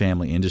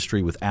multifamily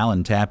industry with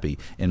Alan Tappy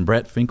and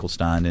Brett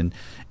Finkelstein.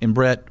 And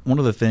Brett, one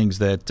of the things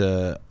that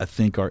I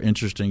think are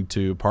interesting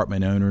to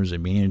apartment owners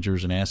and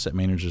managers and asset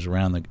managers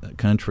around the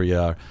country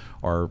are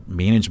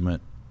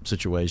management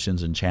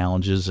situations and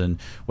challenges and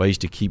ways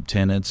to keep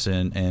tenants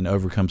and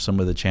overcome some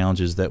of the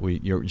challenges that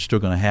you're still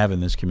going to have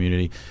in this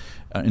community.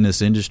 In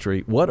this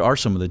industry, what are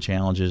some of the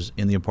challenges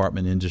in the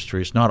apartment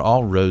industry? It's not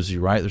all rosy,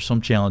 right? There's some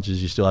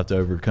challenges you still have to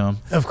overcome.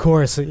 Of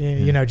course,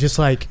 just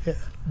like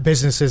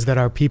businesses that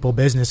are people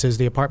businesses,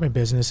 the apartment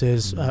business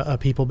is a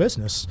people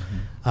business.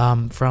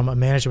 From a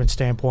management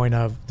standpoint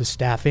of the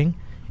staffing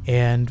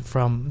and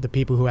from the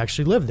people who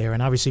actually live there.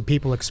 And obviously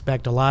people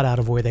expect a lot out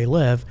of where they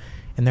live,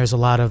 and there's a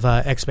lot of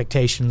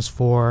expectations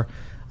for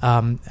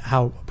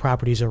how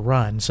properties are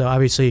run. So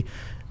obviously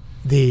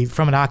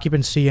from an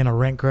occupancy and a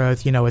rent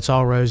growth, it's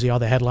all rosy, all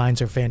the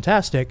headlines are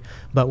fantastic,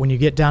 but when you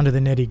get down to the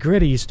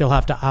nitty-gritty, you still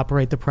have to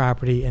operate the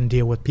property and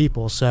deal with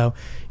people. So,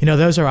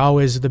 those are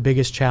always the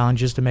biggest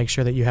challenges, to make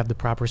sure that you have the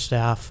proper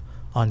staff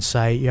on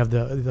site, you have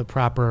the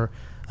proper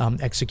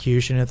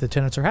execution, if the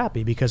tenants are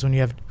happy. Because when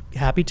you have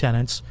happy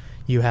tenants,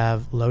 you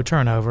have low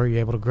turnover, you're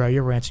able to grow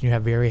your rents, and you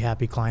have very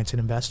happy clients and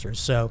investors.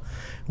 So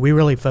we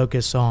really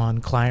focus on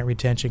client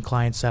retention,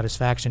 client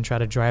satisfaction, try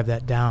to drive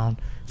that down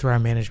through our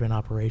management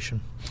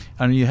operation.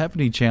 And do you have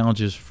any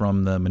challenges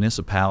from the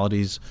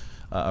municipalities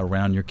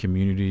around your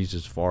communities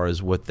as far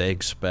as what they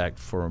expect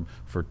for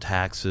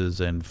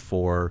taxes and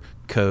for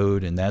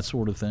code and that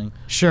sort of thing?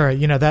 Sure.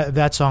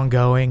 That's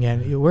ongoing,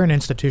 and we're an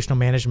institutional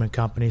management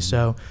company,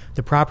 so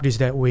the properties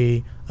that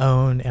we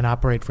own and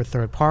operate for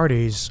third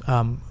parties,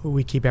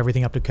 we keep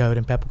everything up to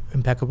code,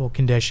 impeccable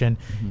condition,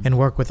 and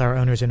work with our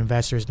owners and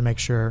investors to make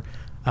sure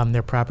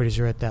their properties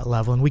are at that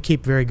level. And we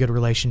keep very good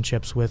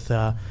relationships with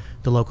the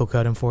local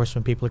code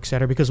enforcement people, et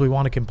cetera, because we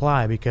want to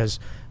comply, because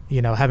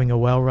having a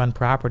well-run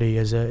property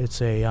is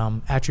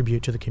a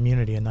attribute to the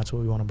community, and that's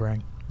what we want to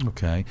bring.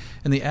 Okay.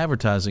 And the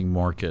advertising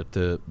market,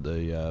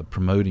 the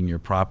promoting your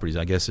properties,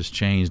 I guess has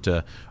changed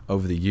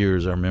over the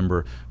years. I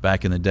remember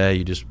back in the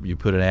day, you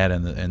put an ad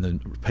in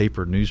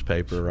the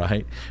newspaper,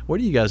 right? What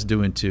are you guys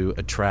doing to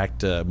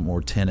attract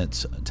more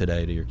tenants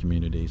today to your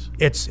communities?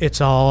 It's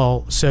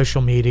all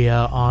social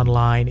media,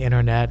 online,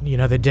 internet.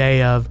 The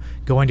day of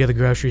going to the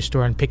grocery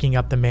store and picking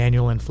up the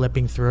manual and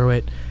flipping through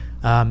it,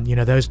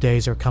 those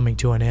days are coming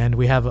to an end.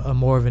 We have a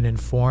more of an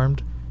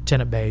informed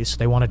tenant base.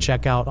 They want to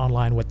check out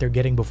online what they're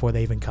getting before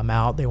they even come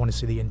out. They want to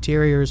see the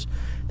interiors.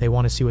 They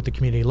want to see what the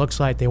community looks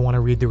like. They want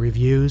to read the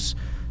reviews.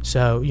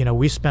 So,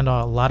 we spend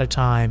a lot of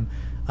time,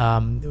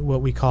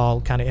 what we call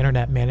kind of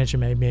internet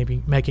management,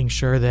 maybe making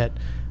sure that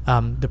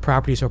the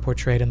properties are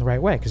portrayed in the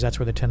right way, because that's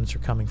where the tenants are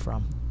coming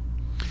from.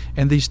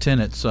 And these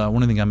tenants,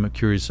 one thing I'm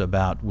curious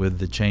about with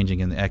the changing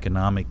in the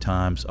economic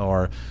times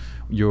are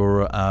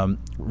your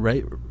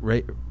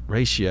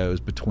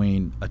ratios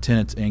between a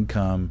tenant's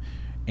income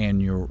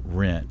and your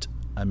rent.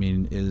 I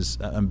mean,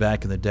 I'm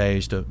back in the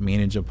days to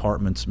manage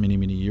apartments many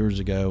years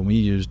ago, and we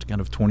used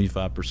kind of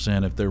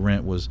 25%. If their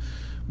rent was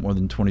more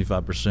than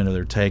 25% of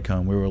their take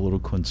home, we were a little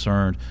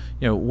concerned.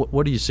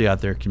 What do you see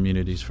out there,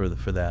 communities, for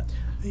that?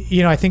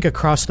 I think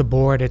across the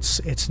board,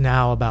 it's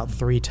now about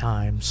 3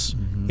 times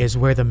is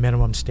where the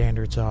minimum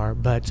standards are.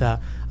 But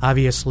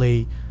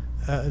obviously,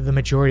 the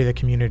majority of the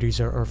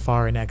communities are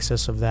far in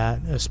excess of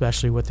that,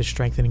 especially with the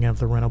strengthening of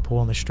the rental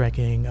pool and the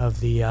strengthening of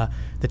the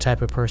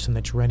type of person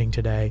that's renting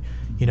today.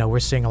 We're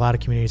seeing a lot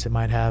of communities that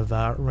might have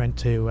rent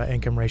to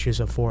income ratios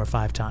of 4 or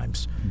 5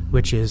 times,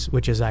 which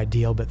is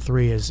ideal, but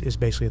 3 is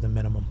basically the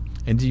minimum.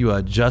 And do you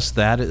adjust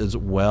that as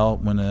well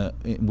when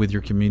with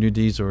your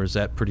communities, or is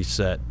that pretty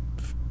set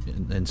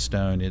in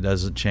stone? It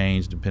doesn't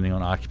change depending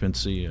on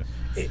occupancy?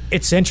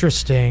 It's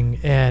interesting,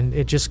 and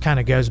it just kind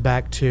of goes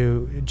back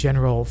to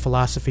general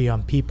philosophy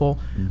on people.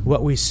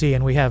 What we see,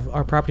 and we have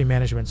our property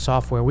management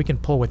software, we can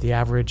pull what the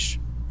average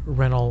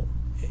rental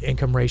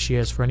income ratio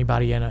is for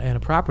anybody in a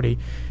property,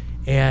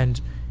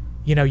 and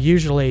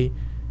usually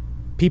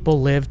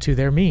people live to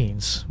their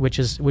means, which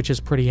is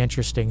pretty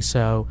interesting.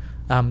 So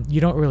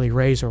you don't really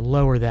raise or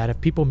lower that.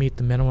 If people meet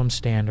the minimum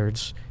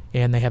standards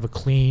and they have a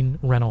clean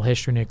rental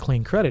history and a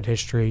clean credit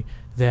history,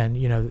 then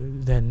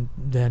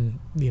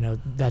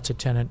that's a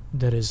tenant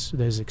that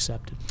is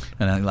accepted.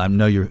 And I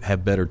know you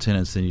have better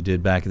tenants than you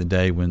did back in the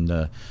day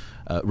when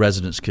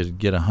residents could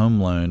get a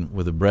home loan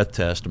with a breath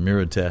test, a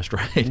mirror test,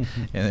 right?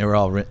 And they were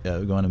all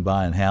going and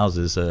buying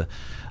houses.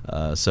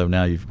 So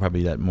now you've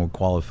probably got more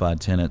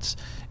qualified tenants.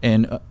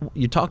 And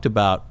you talked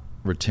about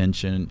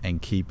retention and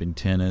keeping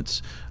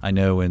tenants. I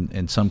know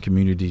in some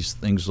communities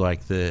things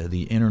like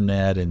the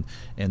internet and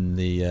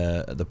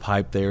the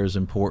pipe there is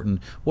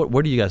important.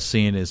 What are you guys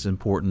seeing is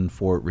important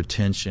for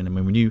retention? I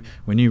mean,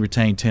 when you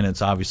retain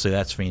tenants, obviously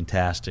that's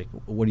fantastic.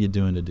 What are you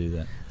doing to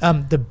do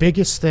that? The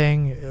biggest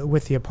thing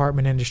with the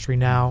apartment industry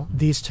now,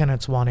 these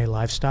tenants want a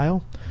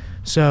lifestyle.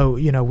 So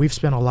we've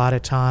spent a lot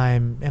of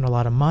time and a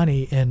lot of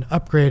money in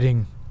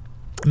upgrading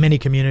many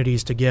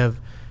communities to give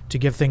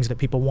things that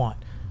people want.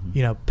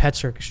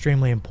 Pets are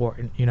extremely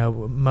important.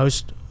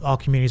 All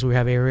communities we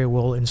have area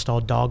will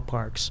install dog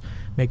parks,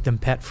 make them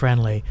pet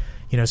friendly.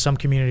 Some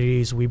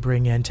communities we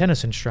bring in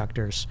tennis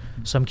instructors.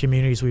 Some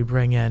communities we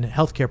bring in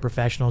healthcare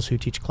professionals who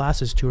teach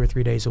classes 2 or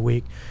 3 days a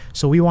week.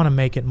 So we want to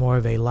make it more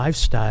of a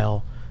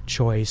lifestyle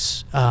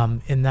choice,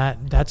 and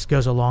that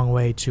goes a long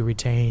way to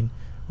retain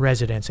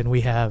residents. And we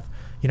have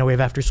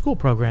after school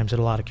programs at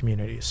a lot of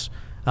communities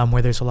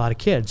where there's a lot of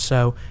kids.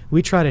 So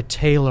we try to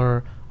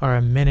tailor our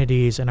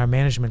amenities and our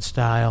management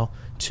style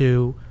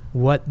to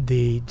what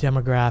the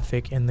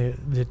demographic and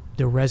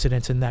the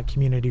residents in that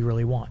community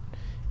really want.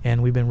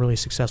 And we've been really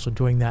successful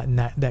doing that, and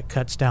that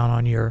cuts down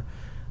on your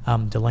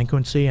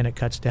delinquency, and it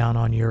cuts down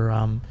on your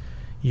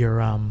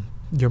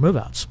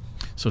move-outs.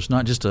 So it's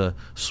not just a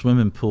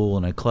swimming pool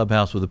and a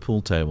clubhouse with a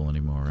pool table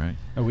anymore, right?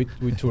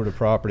 We toured a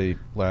property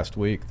last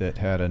week that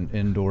had an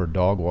indoor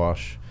dog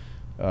wash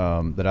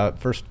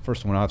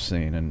first one I've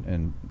seen,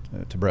 and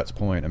to Brett's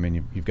point, I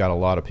mean, you've got a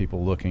lot of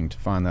people looking to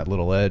find that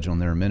little edge on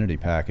their amenity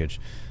package.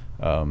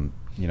 For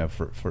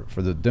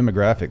the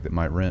demographic that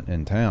might rent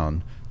in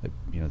town, that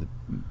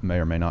may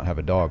or may not have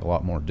a dog, a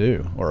lot more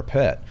do, or a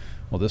pet.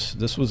 Well, this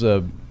was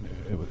a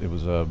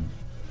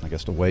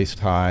waist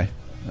high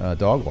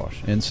dog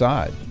wash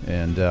inside,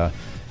 and it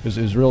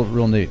was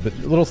real neat. But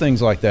little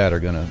things like that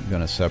are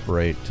gonna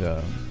separate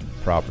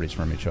properties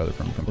from each other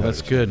from competitors. Well,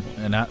 that's good.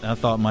 And I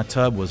thought my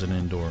tub was an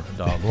indoor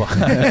dog wash.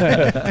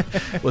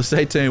 Well,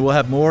 stay tuned. We'll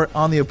have more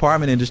on the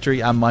apartment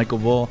industry. I'm Michael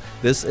Bull.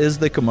 This is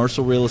the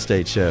Commercial Real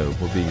Estate Show.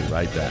 We'll be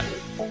right back.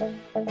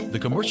 The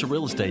Commercial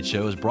Real Estate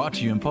Show is brought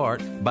to you in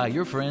part by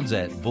your friends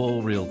at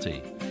Bull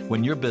Realty.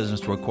 When your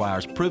business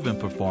requires proven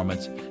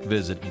performance,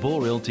 visit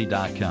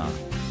bullrealty.com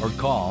or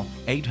call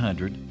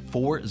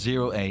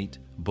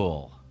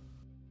 800-408-BULL.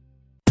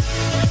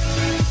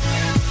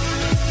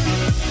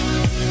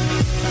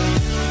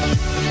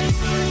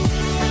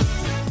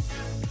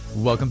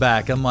 Welcome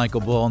back. I'm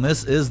Michael Bull, and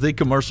this is the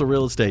Commercial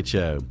Real Estate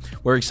Show.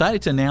 We're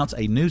excited to announce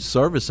a new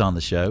service on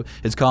the show.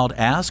 It's called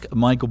Ask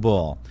Michael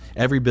Bull.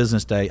 Every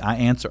business day, I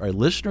answer a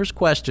listener's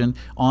question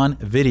on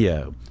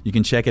video. You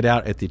can check it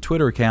out at the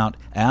Twitter account,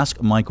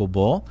 Ask Michael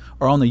Bull,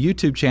 or on the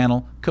YouTube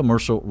channel,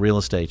 Commercial Real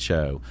Estate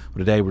Show.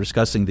 Today, we're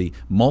discussing the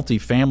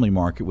multifamily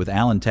market with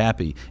Alan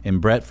Tappy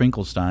and Brett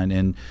Finkelstein.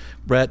 And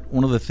Brett,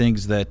 one of the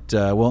things that,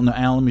 Alan,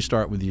 let me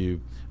start with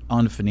you.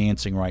 On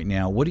financing right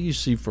now, what do you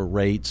see for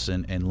rates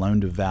and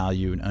loan to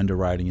value and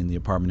underwriting in the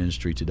apartment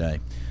industry today?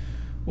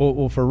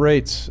 Well, for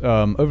rates,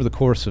 over the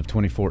course of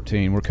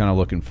 2014, we're kind of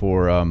looking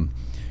for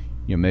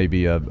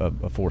maybe a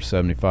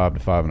 4.75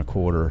 to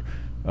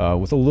 5.25,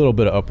 with a little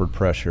bit of upward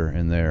pressure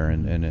in there,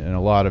 and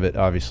a lot of it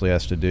obviously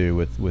has to do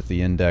with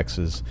the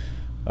indexes.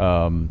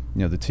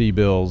 The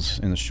T-bills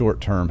in the short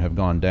term have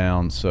gone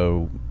down,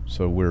 so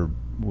we're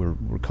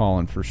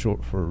calling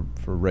for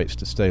rates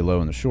to stay low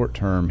in the short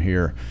term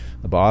here,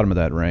 the bottom of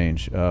that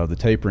range. The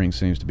tapering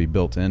seems to be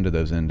built into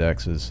those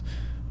indexes.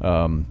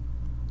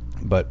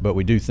 But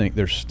we do think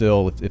there's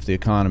still, if the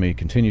economy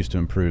continues to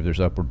improve, there's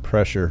upward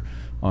pressure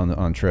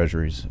on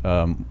treasuries.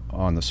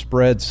 On the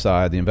spread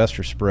side, the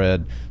investor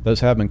spread,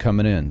 those have been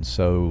coming in,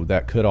 so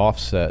that could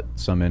offset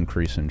some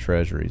increase in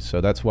treasuries.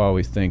 So that's why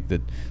we think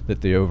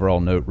that the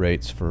overall note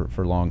rates for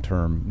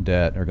long-term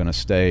debt are going to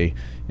stay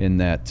in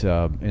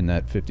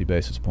that 50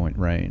 basis point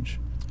range.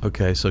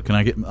 Okay, so can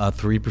I get a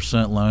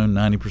 3% loan,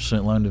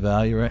 90% loan to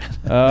value, right?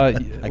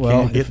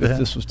 If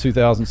this was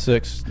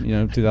 2006,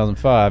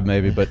 2005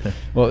 maybe, but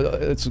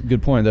it's a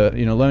good point.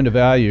 Loan to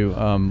value,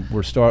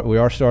 we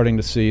are starting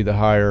to see the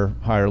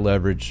higher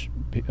leverage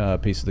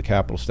piece of the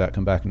capital stack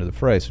come back into the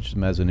fray, such as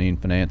mezzanine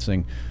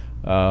financing.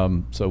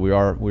 So we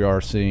are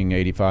seeing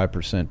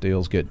 85%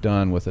 deals get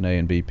done with an A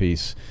and B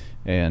piece.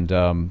 And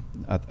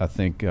I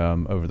think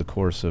over the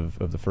course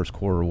of the first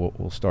quarter,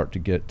 we'll start to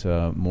get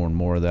more and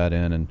more of that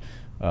in, and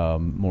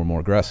more and more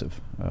aggressive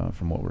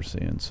from what we're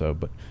seeing. So,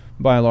 but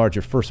by and large,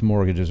 your first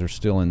mortgages are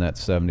still in that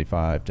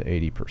 75 to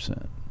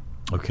 80%.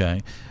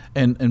 Okay.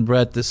 And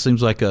Brett, this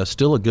seems like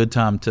still a good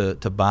time to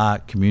buy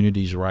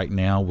communities right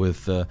now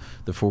with the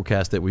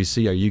forecast that we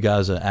see. Are you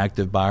guys an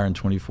active buyer in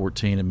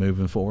 2014 and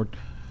moving forward?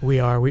 We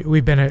are.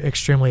 We've been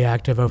extremely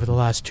active over the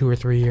last 2 or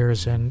 3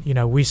 years, and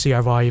we see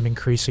our volume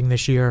increasing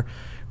this year,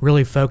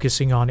 really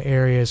focusing on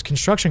areas.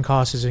 Construction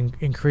costs has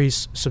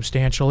increased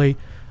substantially.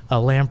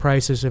 Land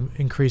prices have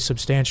increased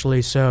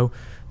substantially, so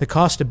the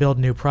cost to build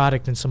new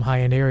product in some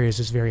high-end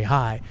areas is very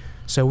high.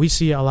 So we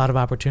see a lot of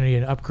opportunity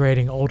in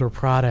upgrading older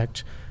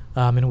product,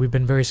 and we've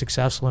been very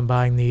successful in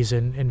buying these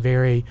in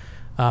very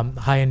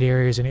high-end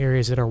areas and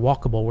areas that are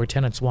walkable where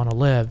tenants want to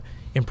live,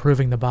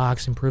 improving the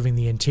box, improving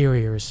the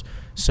interiors.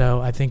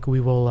 So I think we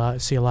will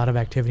see a lot of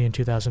activity in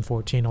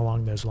 2014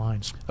 along those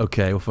lines.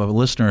 Okay, well, if a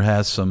listener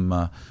has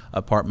some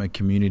apartment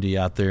community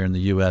out there in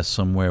the U.S.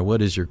 somewhere,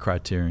 what is your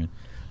criterion?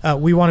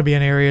 We want to be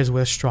in areas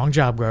with strong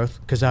job growth,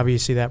 because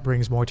obviously that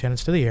brings more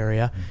tenants to the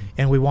area,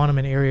 and we want them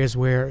in areas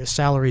where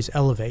salaries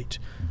elevate,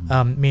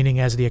 meaning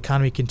as the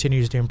economy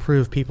continues to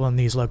improve, people in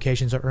these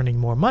locations are earning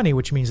more money,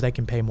 which means they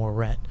can pay more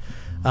rent.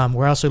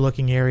 We're also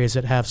looking at areas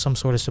that have some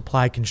sort of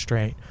supply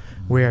constraint,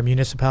 where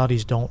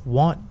municipalities don't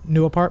want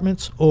new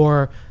apartments,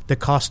 or the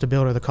cost to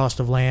build or the cost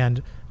of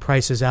land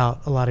prices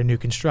out a lot of new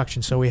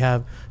construction. So we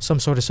have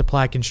some sort of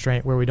supply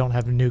constraint where we don't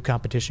have new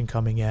competition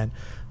coming in.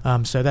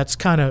 So that's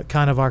kind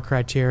of our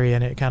criteria,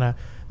 and it kind of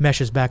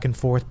meshes back and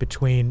forth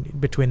between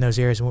those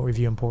areas and what we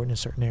view important in a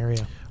certain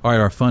area. All right,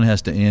 our fun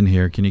has to end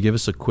here. Can you give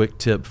us a quick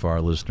tip for our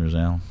listeners,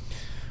 Al?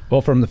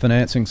 Well, from the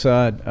financing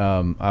side,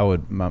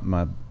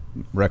 my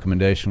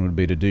recommendation would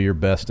be to do your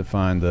best to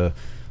find the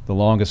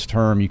longest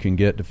term you can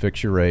get to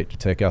fix your rate, to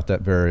take out that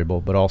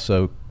variable, but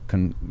also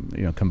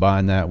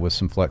combine that with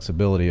some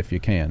flexibility if you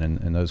can,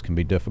 and those can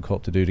be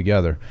difficult to do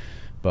together.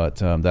 But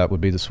that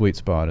would be the sweet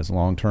spot, is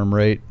long-term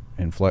rate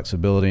and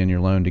flexibility in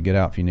your loan to get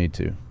out if you need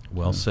to.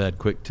 Well said.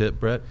 Quick tip,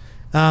 Brett?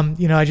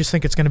 I just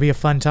think it's going to be a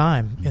fun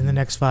time in the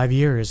next 5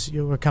 years.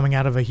 We're coming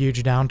out of a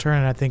huge downturn,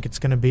 and I think it's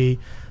going to be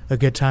a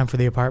good time for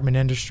the apartment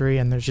industry,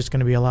 and there's just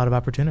going to be a lot of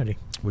opportunity.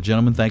 Well,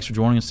 gentlemen, thanks for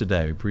joining us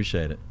today. We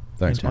appreciate it.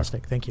 Thanks,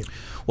 Fantastic. Mark. Thank you.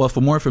 Well,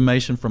 for more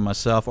information from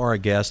myself or our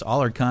guests,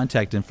 all our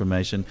contact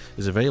information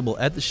is available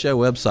at the show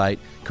website,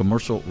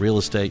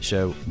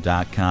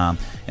 commercialrealestateshow.com.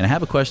 And I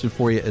have a question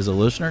for you as a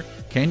listener.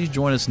 Can you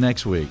join us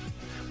next week?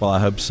 Well, I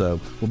hope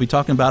so. We'll be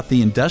talking about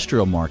the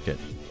industrial market.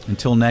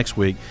 Until next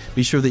week,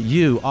 be sure that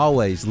you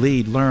always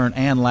lead, learn,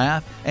 and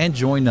laugh, and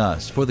join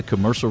us for the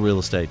Commercial Real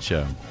Estate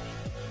Show.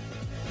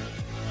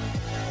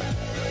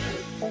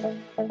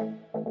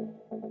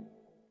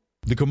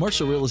 The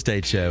Commercial Real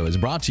Estate Show is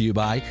brought to you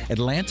by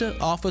Atlanta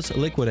Office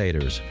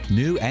Liquidators,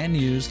 new and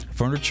used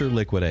furniture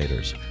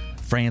liquidators,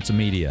 France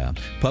Media,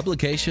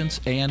 publications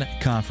and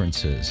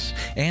conferences,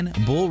 and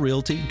Bull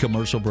Realty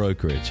Commercial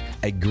Brokerage,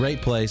 a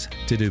great place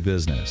to do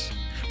business.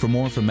 For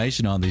more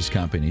information on these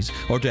companies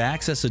or to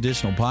access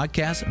additional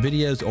podcasts,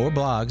 videos, or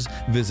blogs,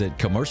 visit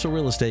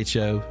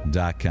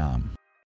commercialrealestateshow.com.